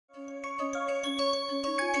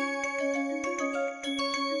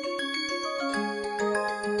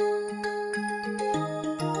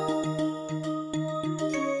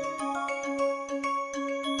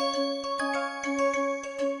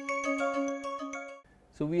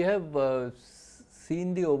So, we have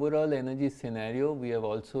seen the overall energy scenario. We have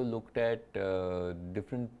also looked at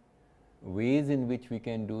different ways in which we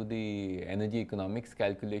can do the energy economics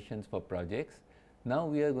calculations for projects. Now,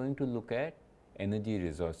 we are going to look at energy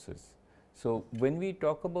resources. So, when we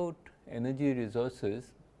talk about energy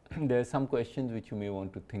resources, there are some questions which you may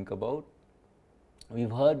want to think about.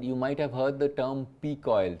 You might have heard the term peak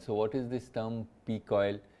oil. So, what is this term peak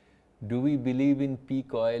oil? Do we believe in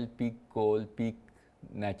peak oil, peak coal, peak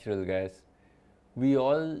natural gas? We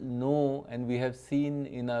all know and we have seen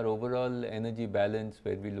in our overall energy balance,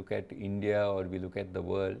 where we look at India or we look at the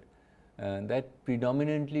world, that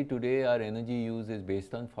predominantly today our energy use is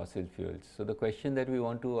based on fossil fuels. So, the question that we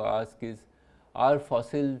want to ask is, are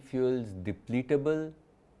fossil fuels depletable?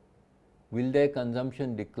 Will their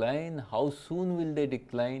consumption decline? How soon will they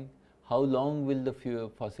decline? How long will the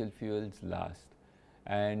fossil fuels last?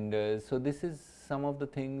 And so, this is some of the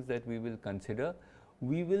things that we will consider.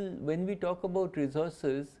 When we talk about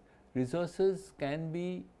resources,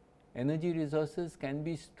 energy resources can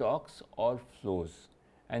be stocks or flows.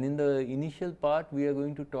 And in the initial part, we are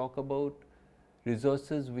going to talk about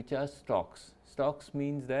resources which are stocks. Stocks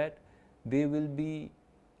means that they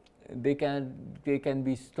can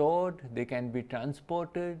be stored, they can be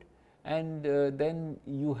transported, and then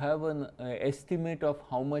you have an estimate of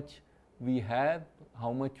how much we have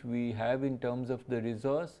in terms of the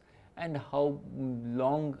resource, and how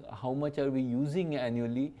much are we using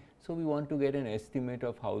annually. So, we want to get an estimate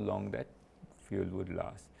of how long that fuel would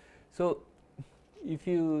last. So, if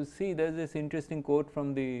you see, there is this interesting quote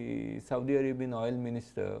from the Saudi Arabian oil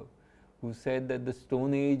minister, who said that the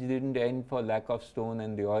stone age did not end for lack of stone,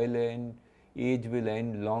 and the oil age will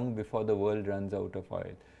end long before the world runs out of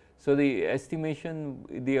oil. So, the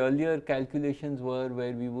earlier calculations were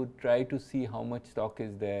where we would try to see how much stock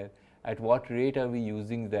is there, at what rate are we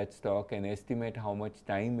using that stock, and estimate how much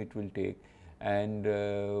time it will take. And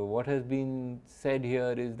what has been said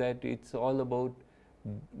here is that it is all about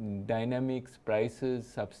dynamics, prices,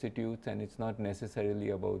 substitutes, and it is not necessarily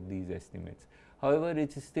about these estimates. However,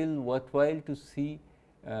 it is still worthwhile to see.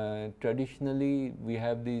 Traditionally, we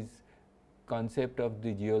have these concept of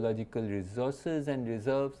the geological resources and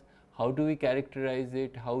reserves. How do we characterize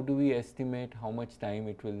it? How do we estimate how much time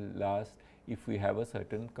it will last if we have a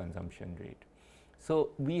certain consumption rate? So,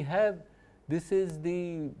 this is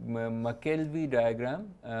the McKelvey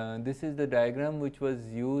diagram. This is the diagram which was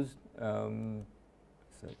used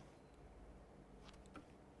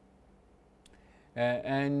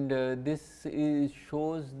this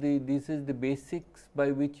shows this is the basics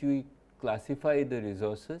by which we classify the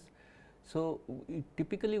resources. So,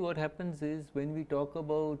 typically what happens is, when we talk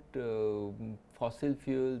about fossil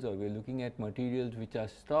fuels, or we are looking at materials which are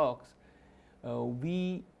stocks,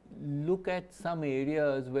 we look at some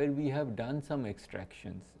areas where we have done some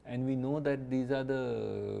extractions, and we know that these are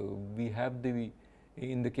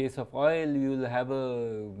in the case of oil, you will have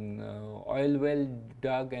a oil well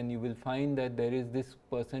dug, and you will find that there is this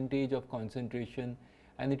percentage of concentration,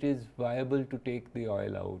 and it is viable to take the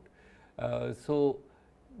oil out. So,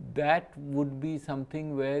 that would be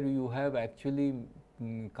something where you have actually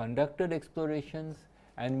conducted explorations,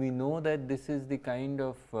 and we know that this is the kind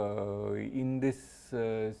of in this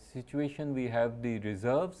situation we have the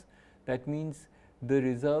reserves. That means the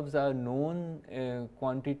reserves are known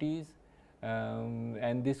quantities,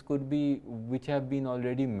 and this could be which have been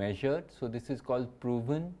already measured. So, this is called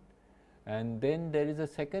proven. And then there is a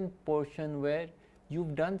second portion where you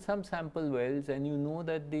have done some sample wells, and you know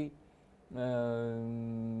that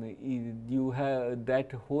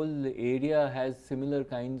that whole area has similar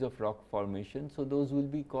kinds of rock formation. So, those will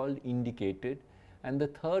be called indicated. And the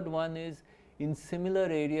third one is, in similar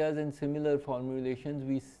areas and similar formulations,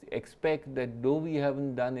 we expect that though we have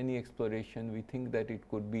not done any exploration, we think that it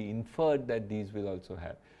could be inferred that these will also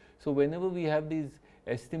have. So, whenever we have these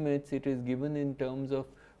estimates, it is given in terms of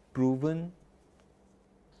proven,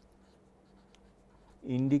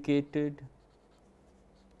 indicated,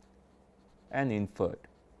 and inferred.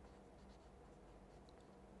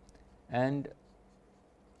 And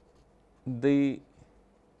the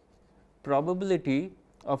probability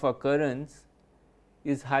of occurrence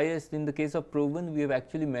is highest in the case of proven. We have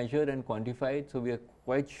actually measured and quantified. So, we are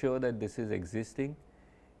quite sure that this is existing,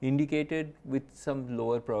 indicated with some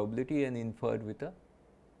lower probability, and inferred with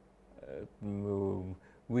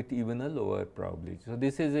even a lower probability. So,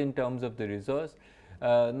 this is in terms of the resource.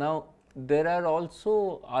 Now, there are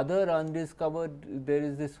also other undiscovered, there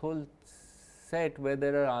is this whole set where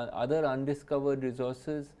there are other undiscovered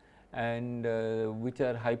resources, and which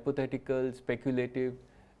are hypothetical, speculative,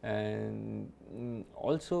 and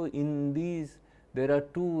also in these there are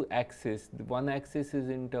two axes. One axis is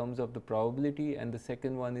in terms of the probability and the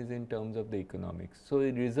second one is in terms of the economics. So,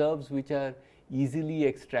 reserves which are easily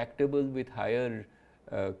extractable with higher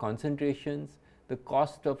concentrations, the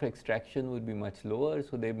cost of extraction would be much lower.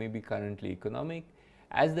 So, they may be currently economic.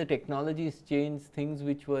 As the technologies change, things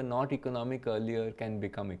which were not economic earlier can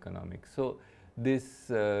become economic. So,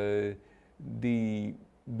 this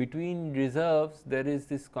between reserves, there is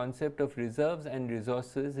this concept of reserves and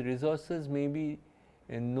resources. Resources may be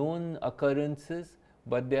known occurrences,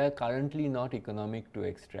 but they are currently not economic to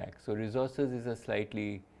extract. So, resources is a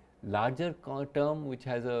slightly larger term which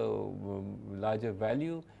has a larger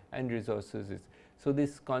value, and resources is. So,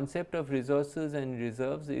 this concept of resources and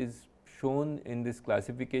reserves is shown in this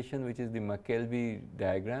classification, which is the McKelvey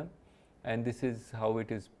diagram, and this is how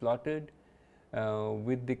it is plotted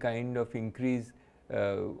with the kind of increase.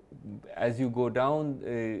 As you go down,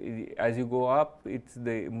 as you go up, it is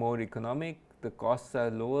the more economic, the costs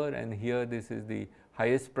are lower, and here this is the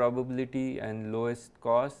highest probability and lowest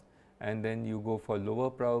cost, and then you go for lower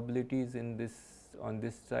probabilities in this on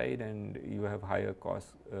this side, and you have higher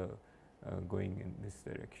costs going in this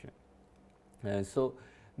direction. So,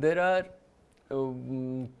 there are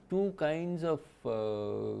two kinds of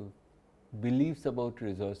beliefs about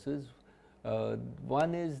resources.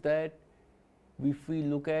 One is that if we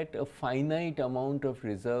look at a finite amount of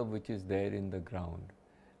reserve which is there in the ground,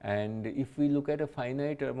 and if we look at a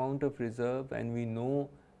finite amount of reserve and we know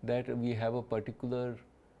that we have a particular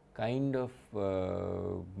kind of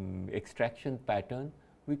extraction pattern,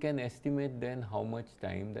 we can estimate then how much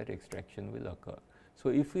time that extraction will occur. So,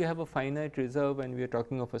 if we have a finite reserve and we are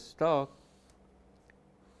talking of a stock,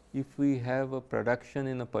 if we have a production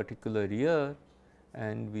in a particular year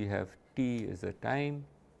and we have T as a time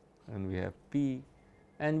and we have P,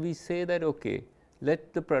 and we say that okay,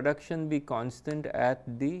 let the production be constant at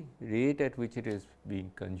the rate at which it is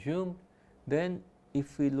being consumed, then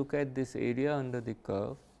if we look at this area under the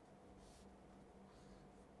curve,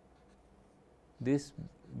 this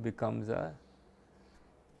becomes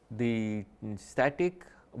the static,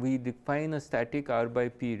 we define a static R by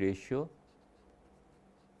P ratio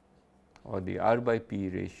or the R by P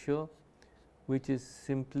ratio, which is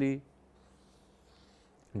simply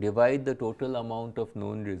divide the total amount of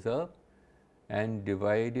known reserve and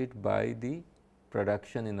divide it by the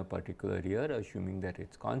production in a particular year, assuming that it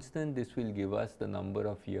is constant. This will give us the number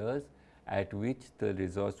of years at which the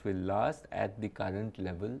resource will last at the current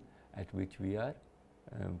level at which we are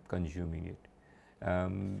consuming it.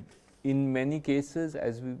 In many cases,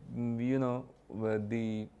 as we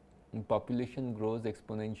the population grows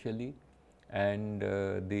exponentially, and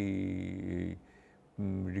the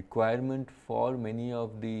requirement for many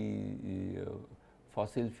of the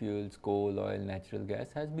fossil fuels, coal, oil, natural gas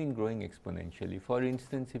has been growing exponentially. For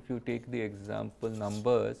instance, if you take the example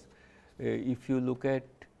numbers, if you look at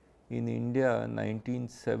in India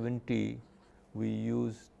 1970, we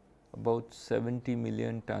used about 70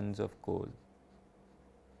 million tons of coal.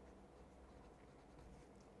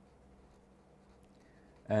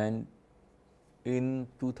 And in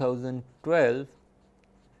 2012,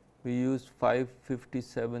 we used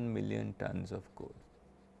 557 million tons of coal.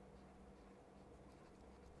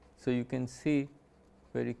 So, you can see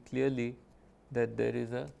very clearly that there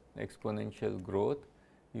is a exponential growth.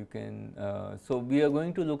 You can so we are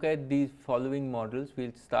going to look at these following models. We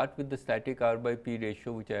will start with the static R by P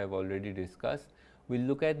ratio, which I have already discussed. We will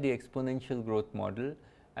look at the exponential growth model,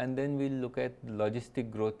 and then we will look at the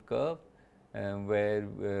logistic growth curve, where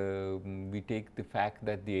we take the fact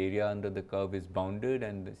that the area under the curve is bounded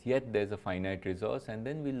and yet there is a finite resource, and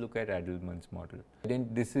then we will look at Adelman's model. Then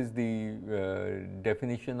this is the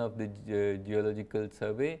definition of the geological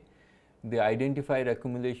survey, the identified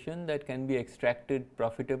accumulation that can be extracted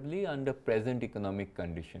profitably under present economic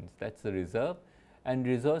conditions, that is the reserve, and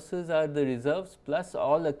resources are the reserves plus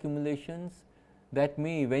all accumulations that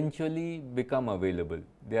may eventually become available.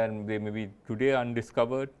 They may be today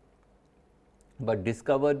undiscovered, but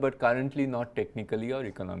discovered, but currently not technically or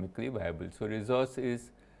economically viable. So, resource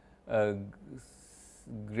is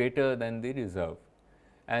greater than the reserve.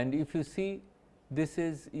 And if you see, this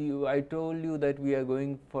is I told you that we are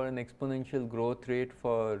going for an exponential growth rate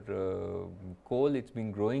for coal. It has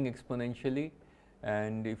been growing exponentially,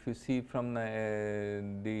 and if you see from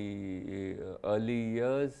the early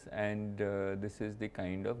years, and this is the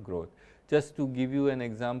kind of growth. Just to give you an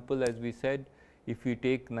example, as we said, if we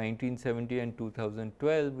take 1970 and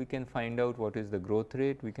 2012, we can find out what is the growth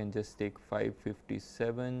rate. We can just take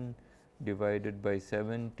 557 divided by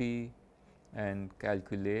 70 and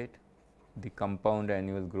calculate the compound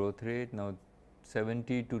annual growth rate. Now,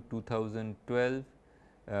 70 to 2012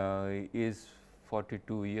 is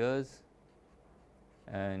 42 years,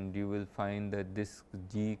 and you will find that this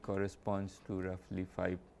G corresponds to roughly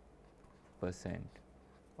 5%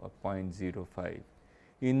 or 0.05.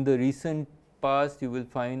 In the recent past, you will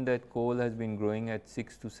find that coal has been growing at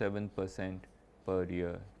 6 to 7% per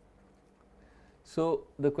year. So,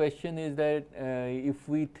 the question is that if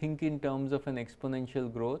we think in terms of an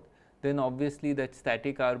exponential growth, then obviously that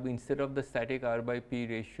static R, instead of the static R by P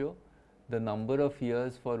ratio, the number of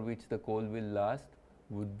years for which the coal will last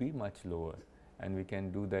would be much lower, and we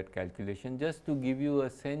can do that calculation. Just to give you a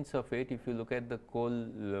sense of it, if you look at the coal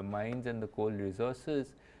mines and the coal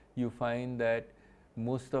resources, you find that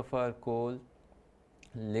most of our coal,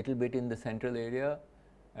 little bit in the central area,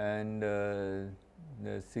 and the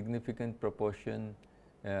significant proportion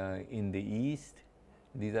in the east.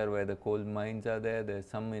 These are where the coal mines are there. There is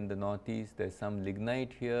some in the northeast, there is some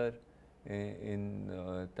lignite here in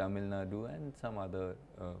Tamil Nadu and some other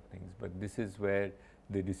things, but this is where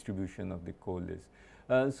the distribution of the coal is.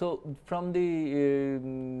 So, from the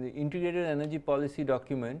integrated energy policy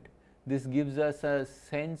document, this gives us a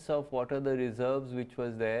sense of what are the reserves which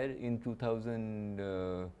was there in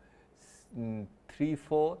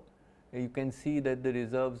 2003-4. You can see that the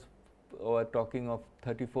reserves are talking of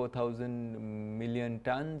 34,000 million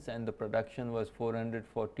tons and the production was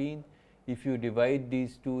 414. If you divide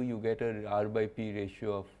these two, you get a R by P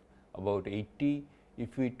ratio of about 80.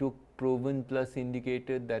 If we took proven plus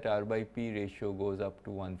indicated, that R by P ratio goes up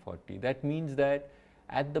to 140. That means that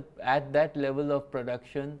at that level of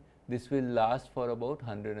production, this will last for about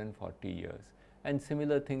 140 years, and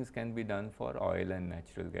similar things can be done for oil and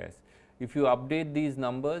natural gas. If you update these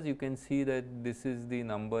numbers, you can see that this is the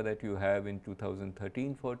number that you have in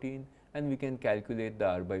 2013-14, and we can calculate the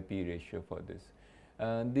R by P ratio for this.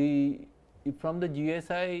 From the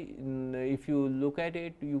GSI, if you look at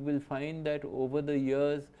it, you will find that over the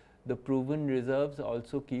years the proven reserves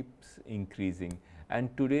also keeps increasing,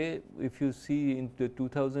 and today if you see in the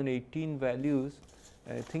 2018 values,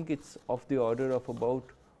 I think it is of the order of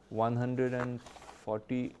about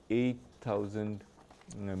 148,000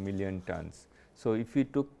 million tons. So, if we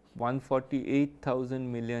took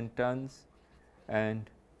 148,000 million tons and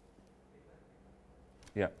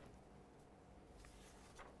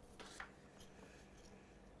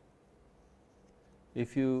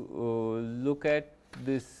if you look at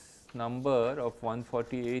this number of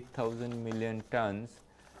 148,000 million tons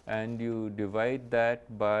and you divide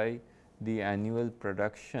that by the annual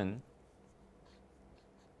production,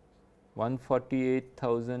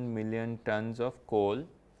 148,000 million tons of coal,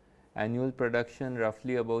 annual production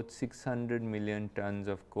roughly about 600 million tons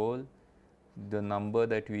of coal. The number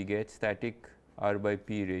that we get, static R by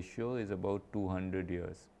P ratio, is about 200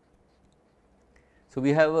 years. So,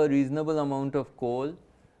 we have a reasonable amount of coal,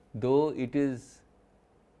 though it is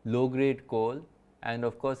low grade coal, and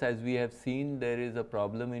of course, as we have seen, there is a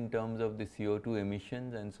problem in terms of the CO2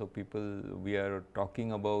 emissions, and so we are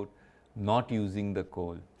talking about not using the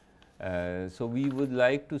coal. So, we would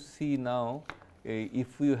like to see now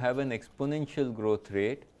if we have an exponential growth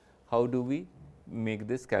rate, how do we make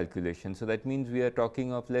this calculation. So, that means we are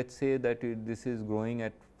talking of, let us say that this is growing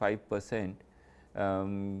at 5%,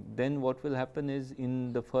 then what will happen is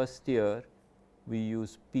in the first year we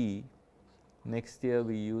use P, next year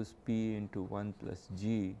we use P into 1 plus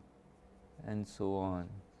G and so on,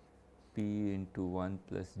 P into 1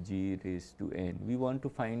 plus G raised to N. We want to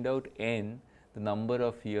find out N, the number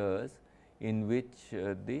of years in which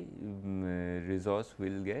the resource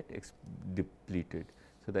will get depleted.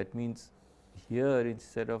 So, that means here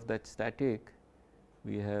instead of that static,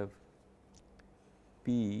 we have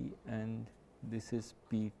P and this is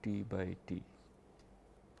Pt by T.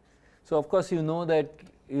 So, of course, you know that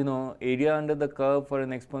area under the curve for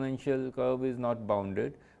an exponential curve is not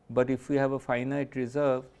bounded, but if we have a finite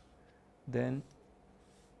reserve, then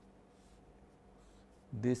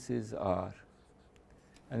this is R,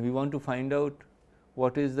 and we want to find out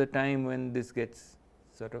what is the time when this gets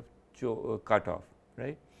sort of cut off,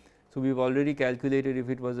 right. So, we have already calculated if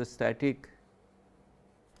it was a static,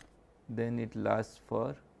 then it lasts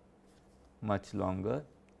for much longer.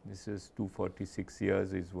 This is 246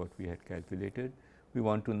 years is what we had calculated. We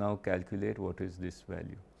want to now calculate what is this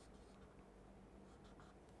value,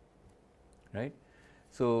 right.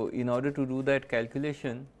 So, in order to do that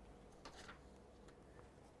calculation,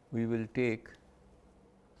 we will take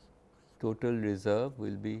total reserve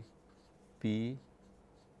will be P1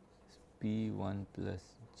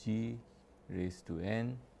 plus G raised to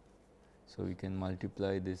N. So, we can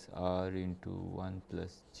multiply this R into 1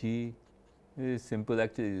 plus G. It is simple,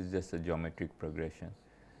 actually it is just a geometric progression,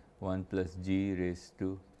 1 plus G raised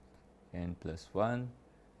to N plus 1,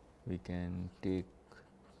 we can take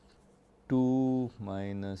 2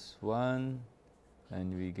 minus 1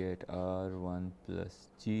 and we get r 1 plus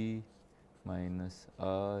g minus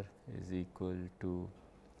r is equal to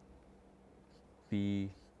p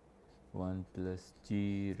 1 plus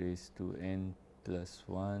g raised to n plus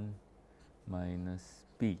 1 minus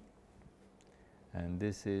p, and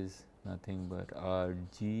this is nothing but r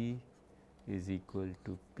g is equal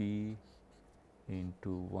to p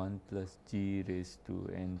into 1 plus g raised to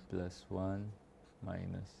n plus 1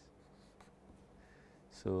 minus.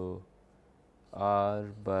 So, r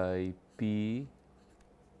by p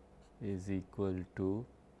is equal to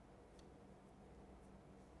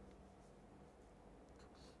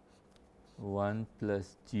one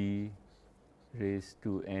plus g raised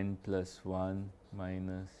to n plus 1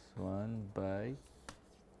 minus 1 by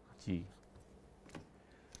g.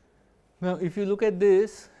 Now, if you look at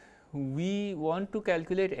this, we want to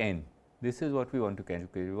calculate n. This is what we want to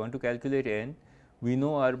calculate. We want to calculate n. We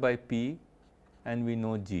know r by p and we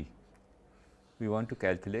know g. We want to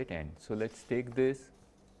calculate n. So, let us take this,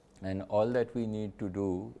 and all that we need to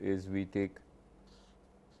do is we take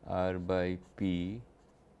r by p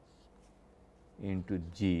into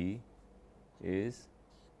g is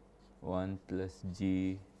 1 plus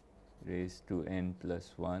g raised to n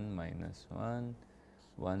plus 1 minus 1,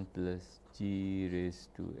 1 plus g raised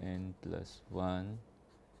to n plus 1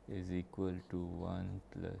 is equal to 1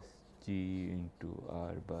 plus g into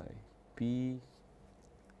r by p.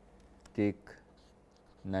 Take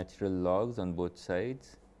natural logs on both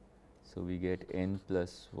sides. So, we get n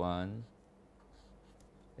plus 1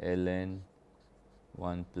 ln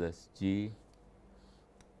 1 plus g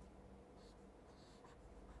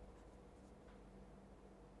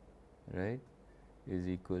is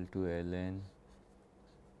equal to ln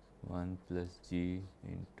 1 plus g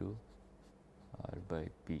into r by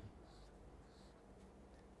p.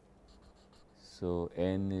 So,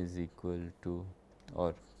 n is equal to,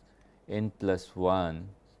 or n plus 1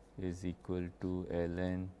 is equal to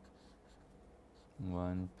ln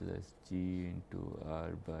 1 plus g into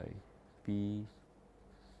r by p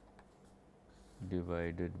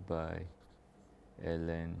divided by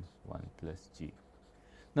ln 1 plus g.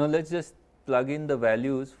 Now, let us just plug in the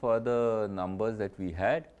values for the numbers that we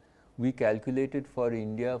had. We calculated for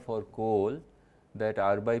India for coal that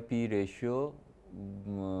r by p ratio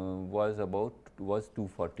was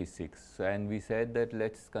 246, and we said that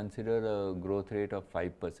let us consider a growth rate of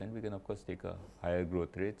 5%. We can of course take a higher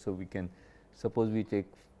growth rate. So, we can suppose we take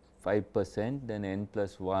 5%, then n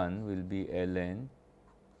plus 1 will be ln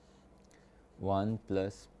 1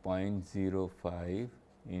 plus 0.05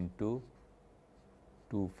 into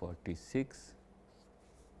 246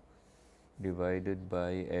 divided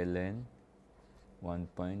by ln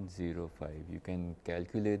 1.05. You can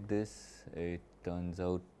calculate this. It turns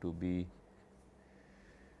out to be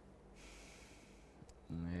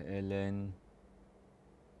ln,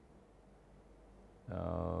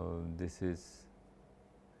 this is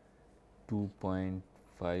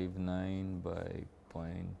 2.59 by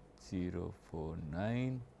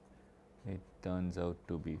 0.049. It turns out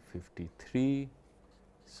to be 53.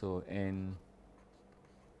 So, n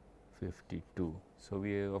 52. So,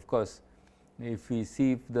 we of course, if we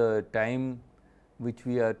see if the time which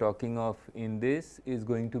we are talking of in this is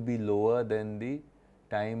going to be lower than the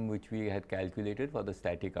time which we had calculated for the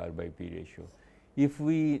static r by p ratio. If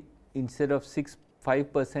we instead of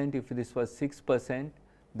 5%, if this was 6%,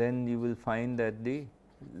 then you will find that the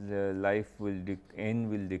life will n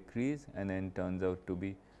will decrease, and n turns out to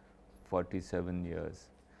be 47 years.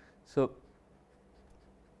 So,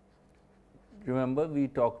 remember we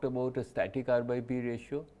talked about a static r by p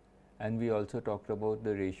ratio, and we also talked about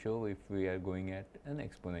the ratio if we are going at an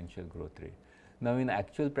exponential growth rate. Now, in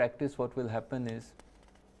actual practice, what will happen is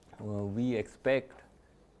we expect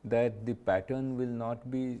that the pattern will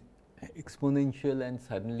not be exponential and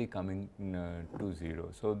suddenly coming to 0.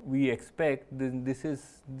 So, we expect this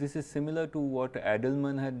is similar to what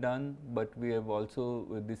Adelman had done, but we have also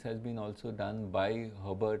this has been also done by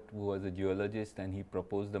Hubbert, who was a geologist, and he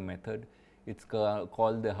proposed the method. It is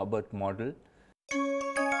called the Hubbert model.